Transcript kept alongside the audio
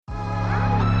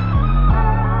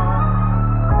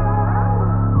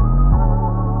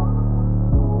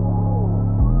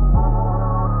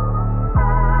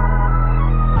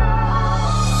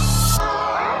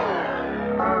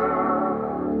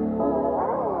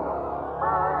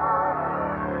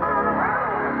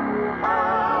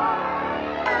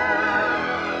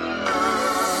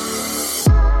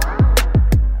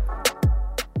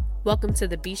Welcome to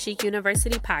the Be Chic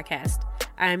University podcast.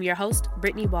 I am your host,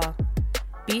 Brittany Ball.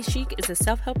 Be Chic is a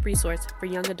self-help resource for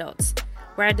young adults,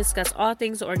 where I discuss all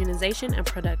things organization and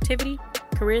productivity,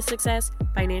 career success,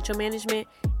 financial management,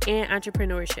 and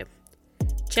entrepreneurship.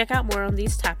 Check out more on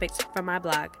these topics from my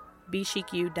blog,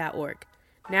 bechicu.org.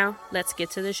 Now, let's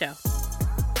get to the show.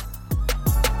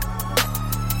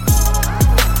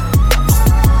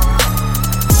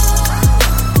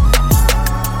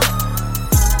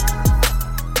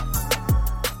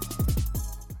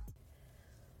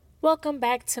 Welcome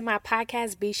back to my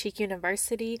podcast, Be Chic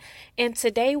University, and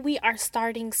today we are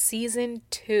starting season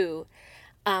 2.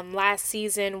 Last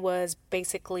season was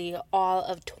basically all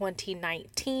of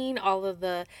 2019, all of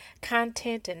the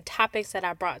content and topics that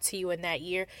I brought to you in that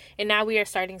year, and now we are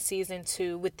starting season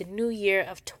 2 with the new year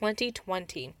of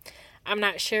 2020. I'm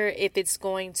not sure if it's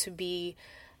going to be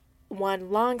one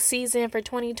long season for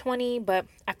 2020, but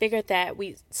I figured that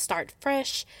we start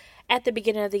fresh at the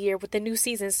beginning of the year with the new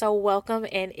season. So welcome,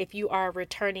 and if you are a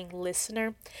returning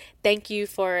listener, thank you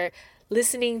for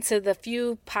listening to the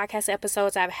few podcast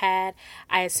episodes I've had.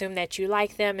 I assume that you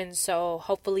like them, and so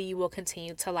hopefully you will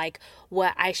continue to like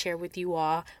what I share with you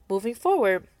all moving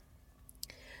forward.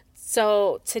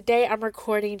 So today I'm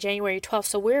recording January 12th,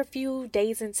 so we're a few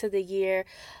days into the year,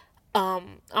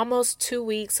 almost 2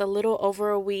 weeks, a little over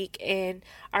a week, and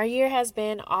our year has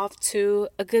been off to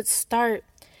a good start.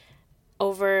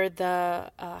 Over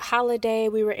the holiday,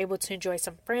 we were able to enjoy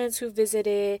some friends who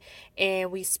visited,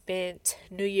 and we spent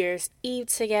New Year's Eve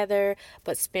together,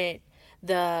 but spent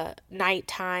the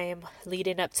nighttime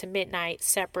leading up to midnight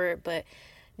separate. But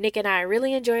Nick and I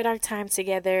really enjoyed our time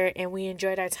together, and we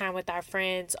enjoyed our time with our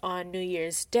friends on New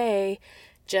Year's Day,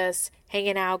 just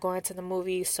hanging out, going to the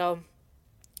movies. So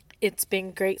it's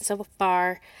been great so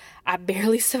far. I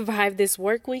barely survived this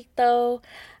work week though.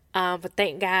 But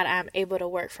thank God I'm able to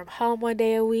work from home one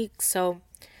day a week. So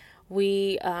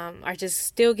we are just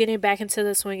still getting back into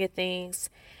the swing of things.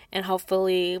 And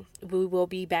hopefully we will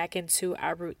be back into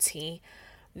our routine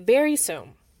very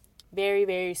soon. Very,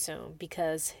 very soon,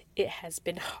 because it has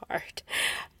been hard.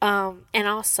 And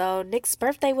also Nick's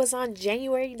birthday was on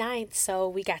January 9th. So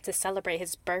we got to celebrate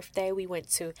his birthday. We went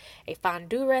to a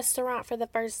fondue restaurant for the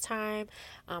first time.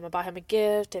 I bought him a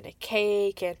gift and a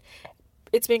cake, and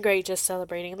it's been great just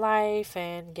celebrating life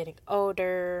and getting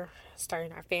older,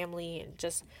 starting our family, and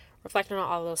just reflecting on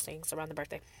all those things around the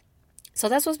birthday. So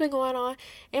that's what's been going on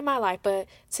in my life. But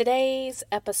today's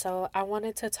episode, I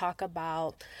wanted to talk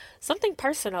about something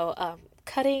personal,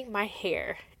 cutting my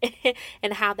hair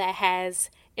and how that has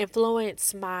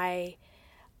influenced my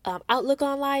outlook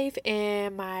on life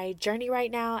and my journey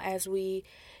right now as we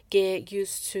get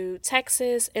used to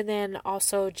Texas, and then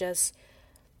also just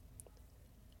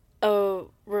a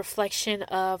reflection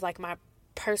of like my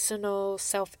personal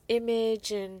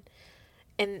self-image and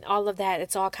all of that.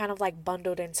 It's all kind of like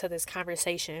bundled into this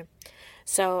conversation.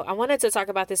 So I wanted to talk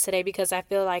about this today because I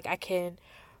feel like I can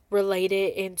relate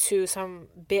it into some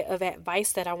bit of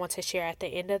advice that I want to share at the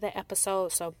end of the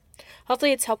episode. So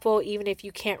hopefully it's helpful even if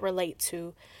you can't relate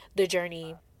to the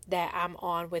journey that I'm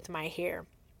on with my hair.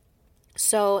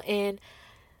 So in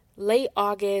late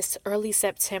August, early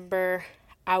September,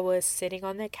 I was sitting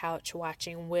on the couch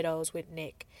watching Widows with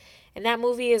Nick. And that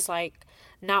movie is like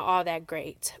not all that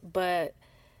great, but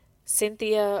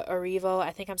Cynthia Erivo,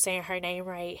 I think I'm saying her name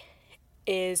right,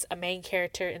 is a main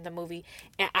character in the movie,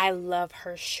 and I love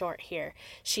her short hair.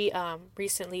 She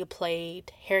recently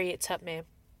played Harriet Tubman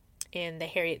in the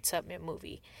Harriet Tubman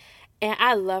movie. And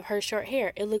I love her short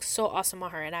hair. It looks so awesome on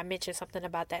her. And I mentioned something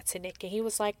about that to Nick, and he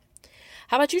was like,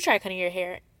 "How about you try cutting your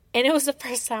hair?" And it was the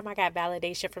first time I got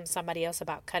validation from somebody else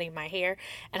about cutting my hair.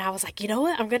 And I was like, you know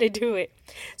what? I'm going to do it.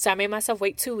 So I made myself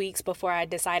wait 2 weeks before I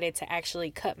decided to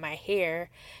actually cut my hair,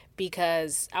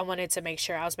 because I wanted to make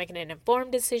sure I was making an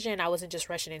informed decision. I wasn't just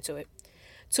rushing into it.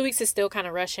 2 weeks is still kind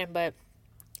of rushing, but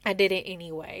I did it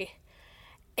anyway.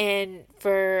 And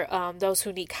for those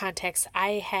who need context,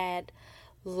 I had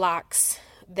locks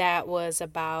that was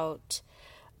about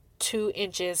 2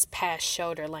 inches past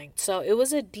shoulder length. So it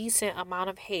was a decent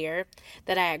amount of hair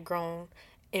that I had grown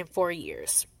in 4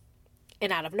 years.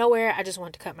 And out of nowhere, I just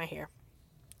wanted to cut my hair.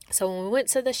 So when we went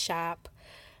to the shop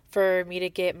for me to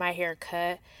get my hair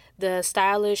cut, the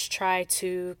stylist tried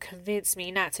to convince me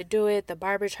not to do it. The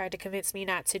barber tried to convince me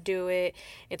not to do it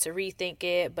and to rethink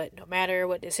it. But no matter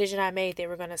what decision I made, they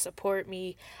were going to support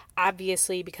me,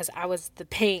 obviously, because I was the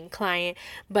paying client.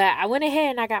 But I went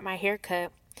ahead and I got my hair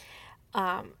cut.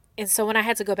 And so when I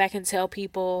had to go back and tell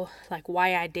people like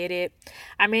why I did it,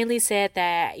 I mainly said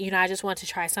that, I just wanted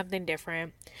to try something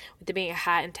different. With it being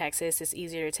hot in Texas, it's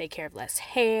easier to take care of less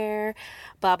hair,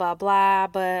 blah, blah, blah.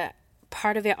 But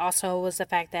part of it also was the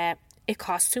fact that it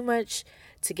costs too much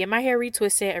to get my hair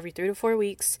retwisted every 3 to 4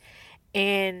 weeks.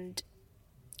 And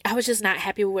I was just not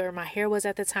happy with where my hair was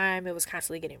at the time. It was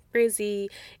constantly getting frizzy.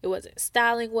 It wasn't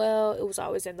styling well. It was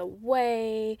always in the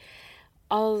way.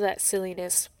 All of that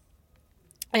silliness.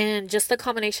 And just the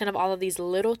combination of all of these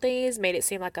little things made it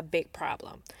seem like a big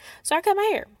problem. So I cut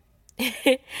my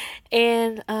hair.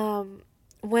 And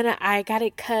when I got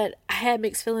it cut, I had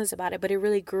mixed feelings about it, but it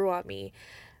really grew on me.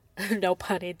 No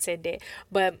pun intended.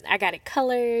 But I got it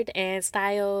colored and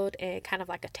styled and kind of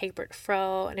like a tapered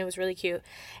fro, and it was really cute.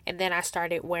 And then I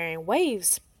started wearing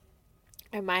waves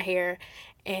in my hair.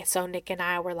 And so Nick and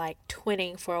I were like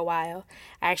twinning for a while.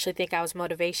 I actually think I was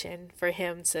motivation for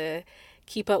him to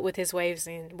keep up with his waves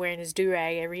and wearing his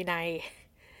do-rag every night.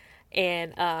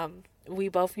 And we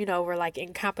both, were like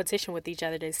in competition with each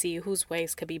other to see whose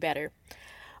waves could be better.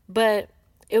 But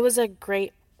it was a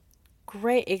great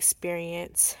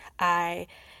experience. I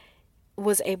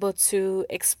was able to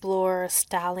explore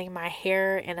styling my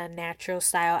hair in a natural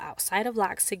style outside of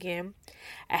locks again.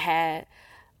 I had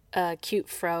a cute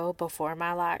fro before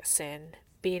my locks, and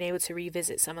being able to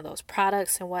revisit some of those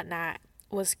products and whatnot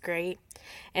was great.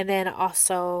 And then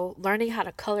also learning how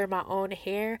to color my own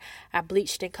hair. I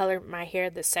bleached and colored my hair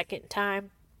the second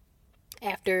time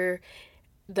after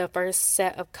the first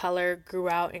set of color grew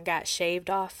out and got shaved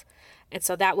off. And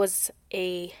so that was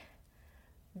a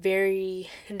very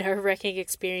nerve-wracking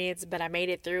experience, but I made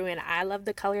it through, and I love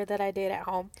the color that I did at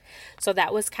home. So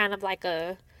that was kind of like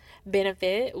a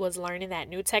benefit, was learning that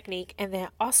new technique. And then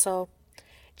also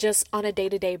just on a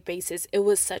day-to-day basis, it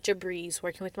was such a breeze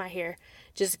working with my hair.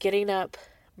 Just getting up,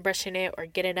 brushing it, or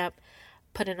getting up,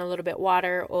 putting a little bit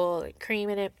water, oil, and cream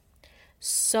in it.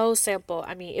 So simple.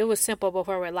 I mean, it was simple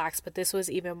before with locks, but this was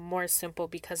even more simple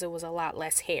because it was a lot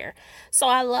less hair. So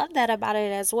I love that about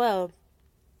it as well.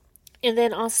 And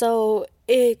then also,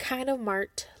 it kind of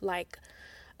marked like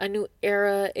a new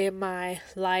era in my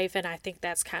life, and I think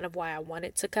that's kind of why I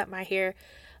wanted to cut my hair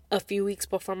a few weeks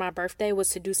before my birthday, was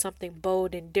to do something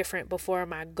bold and different before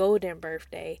my golden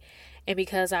birthday. And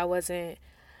because I wasn't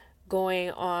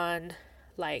going on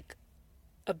like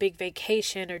a big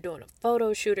vacation or doing a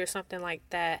photo shoot or something like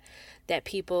that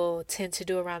people tend to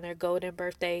do around their golden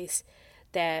birthdays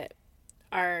that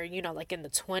are, like in the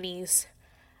 20s,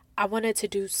 I wanted to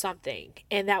do something.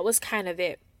 And that was kind of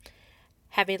it,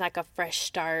 having like a fresh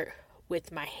start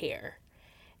with my hair.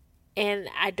 And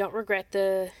I don't regret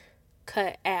the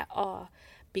cut at all,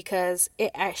 because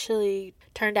it actually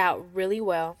turned out really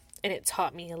well and it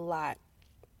taught me a lot.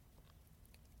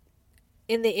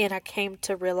 In the end, I came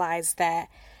to realize that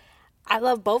I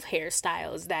love both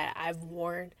hairstyles that I've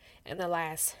worn in the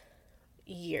last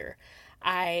year.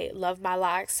 I love my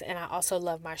locks and I also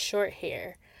love my short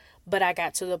hair. But I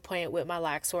got to the point with my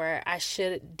locks where I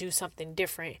should do something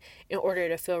different in order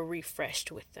to feel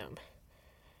refreshed with them.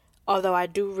 Although I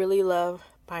do really love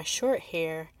my short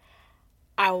hair,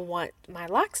 I want my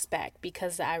locks back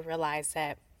because I realize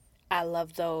that I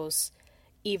love those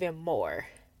even more,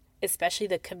 especially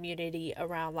the community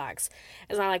around locks.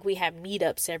 It's not like we have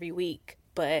meetups every week,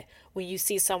 but when you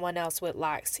see someone else with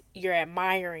locks, you're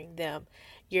admiring them,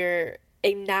 you're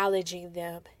acknowledging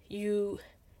them, you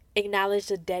acknowledge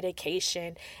the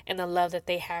dedication and the love that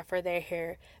they have for their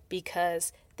hair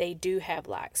because they do have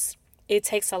locks. It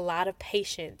takes a lot of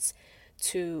patience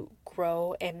to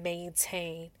grow and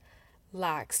maintain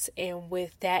locks, and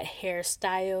with that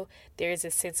hairstyle, there is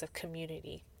a sense of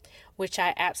community, which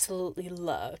I absolutely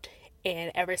loved.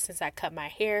 And ever since I cut my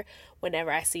hair,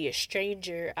 whenever I see a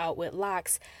stranger out with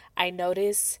locks, I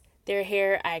notice their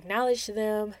hair, I acknowledge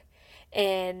them,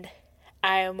 and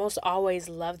I almost always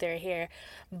love their hair,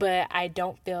 but I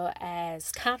don't feel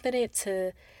as confident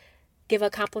to give a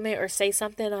compliment or say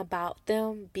something about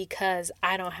them because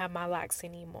I don't have my locks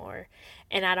anymore.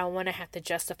 And I don't want to have to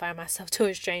justify myself to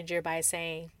a stranger by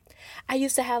saying, I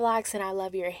used to have locks and I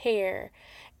love your hair,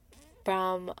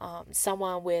 from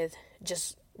someone with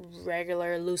just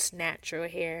regular, loose, natural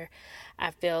hair.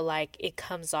 I feel like it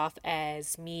comes off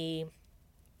as me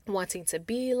wanting to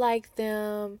be like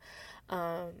them,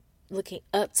 looking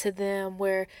up to them,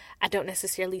 where I don't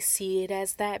necessarily see it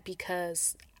as that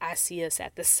because I see us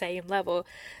at the same level.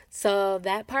 So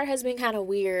that part has been kind of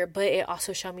weird, but it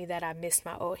also showed me that I missed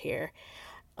my old hair.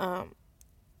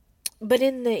 But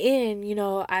in the end,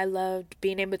 I loved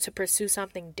being able to pursue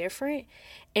something different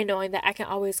and knowing that I can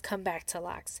always come back to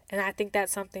locks. And I think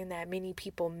that's something that many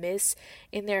people miss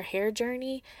in their hair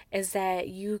journey, is that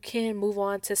you can move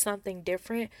on to something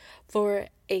different for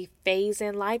a phase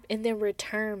in life and then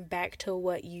return back to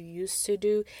what you used to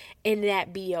do and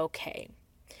that be okay.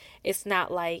 It's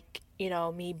not like,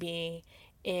 me being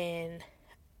in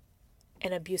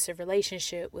an abusive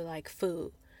relationship with like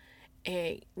food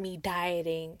and me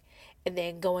dieting and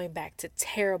then going back to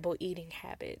terrible eating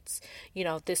habits.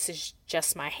 This is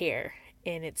just my hair,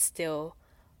 and it's still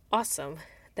awesome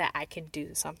that I can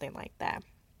do something like that.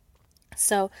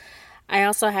 So I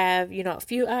also have, a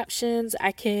few options.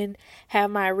 I can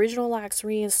have my original locks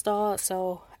reinstalled,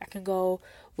 so I can go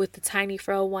with the tiny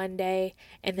fro one day,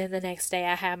 and then the next day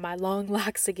I have my long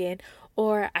locks again.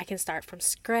 Or I can start from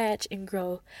scratch and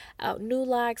grow out new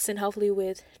locks, and hopefully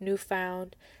with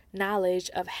newfound knowledge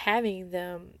of having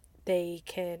them, they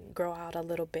can grow out a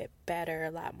little bit better,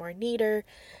 a lot more neater,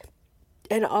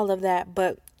 and all of that.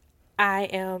 But I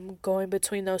am going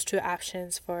between those two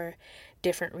options for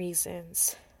different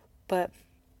reasons. But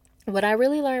what I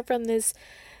really learned from this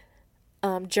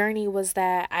journey was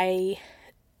that I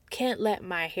can't let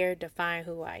my hair define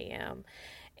who I am.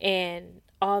 And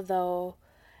although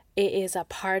it is a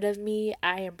part of me,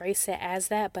 I embrace it as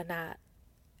that, but not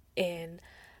an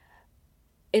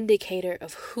indicator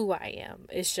of who I am.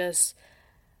 It's just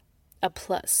a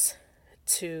plus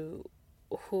to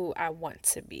who I want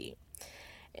to be.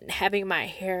 And having my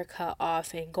hair cut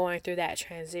off and going through that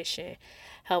transition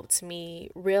helped me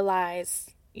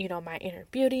realize, my inner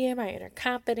beauty and my inner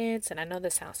confidence. And I know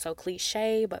this sounds so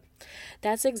cliche, but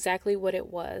that's exactly what it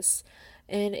was.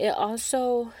 And it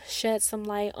also shed some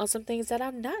light on some things that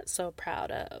I'm not so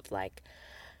proud of, like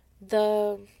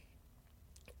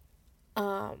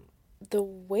the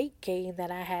weight gain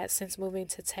that I had since moving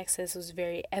to Texas was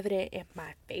very evident in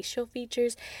my facial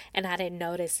features, and I didn't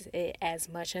notice it as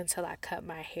much until I cut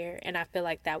my hair. And I feel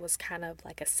like that was kind of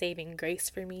like a saving grace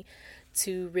for me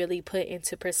to really put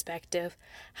into perspective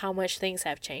how much things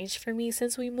have changed for me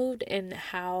since we moved, and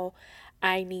how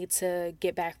I need to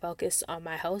get back focused on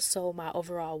my health so my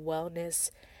overall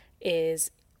wellness is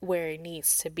where it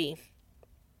needs to be.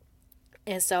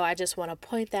 And so I just want to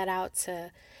point that out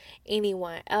to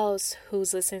anyone else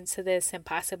who's listening to this and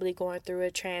possibly going through a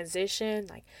transition.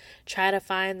 Like, try to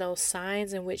find those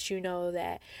signs in which you know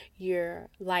that your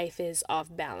life is off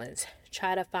balance.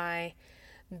 Try to find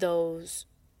those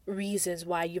reasons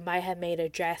why you might have made a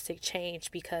drastic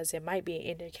change, because it might be an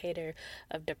indicator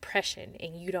of depression,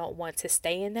 and you don't want to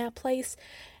stay in that place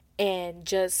and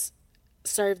just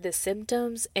serve the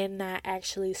symptoms and not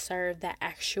actually serve the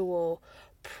actual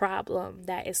problem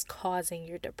that is causing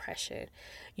your depression.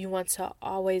 You want to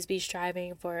always be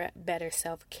striving for better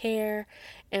self-care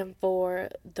and for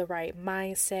the right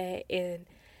mindset, and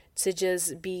to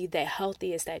just be the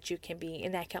healthiest that you can be.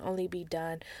 And that can only be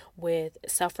done with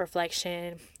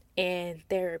self-reflection and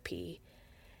therapy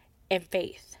and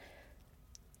faith.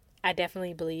 I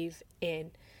definitely believe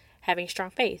in having strong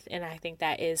faith, and I think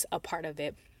that is a part of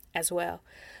it as well.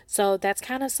 So that's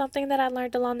kind of something that I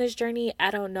learned along this journey.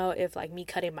 I don't know if like me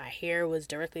cutting my hair was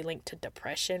directly linked to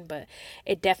depression, but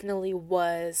it definitely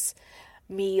was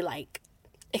me like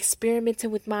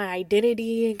experimenting with my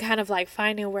identity and kind of like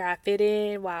finding where I fit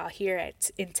in while here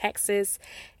in Texas,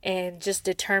 and just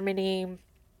determining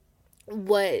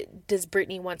what does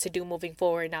Brittany want to do moving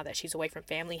forward now that she's away from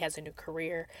family, has a new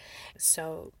career.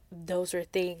 So those are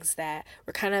things that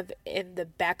were kind of in the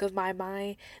back of my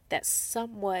mind that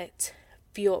somewhat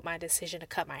fueled my decision to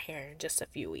cut my hair in just a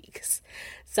few weeks.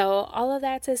 So all of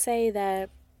that to say that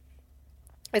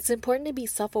it's important to be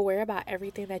self-aware about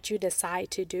everything that you decide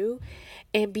to do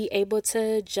and be able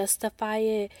to justify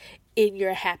it in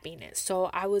your happiness. So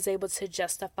I was able to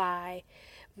justify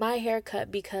my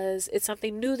haircut because it's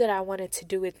something new that I wanted to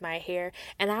do with my hair,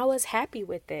 and I was happy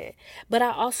with it. But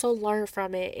I also learned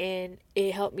from it, and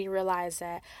it helped me realize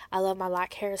that I love my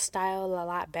lock hairstyle a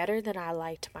lot better than I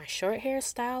liked my short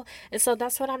hairstyle. And so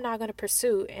that's what I'm now going to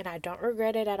pursue, and I don't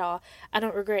regret it at all. I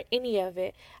don't regret any of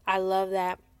it. I love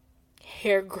that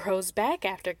hair grows back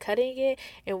after cutting it,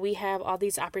 and we have all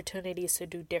these opportunities to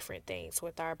do different things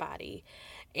with our body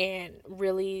and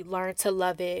really learn to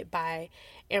love it by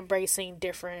embracing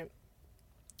different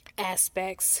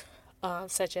aspects,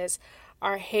 such as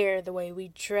our hair, the way we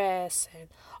dress, and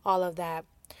all of that.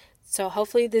 So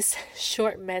hopefully this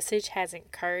short message has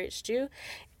encouraged you,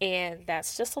 and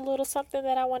that's just a little something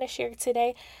that I want to share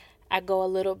today. I go a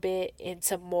little bit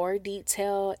into more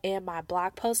detail in my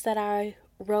blog post that I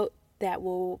wrote that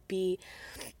will be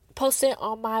posted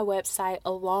on my website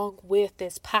along with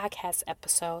this podcast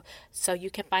episode. So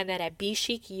you can find that at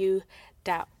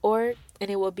bechicU.org, and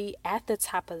it will be at the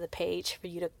top of the page for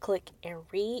you to click and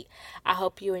read. I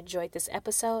hope you enjoyed this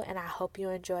episode, and I hope you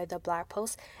enjoyed the blog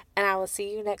post, and I will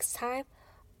see you next time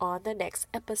on the next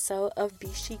episode of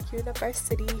Be Chic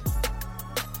University.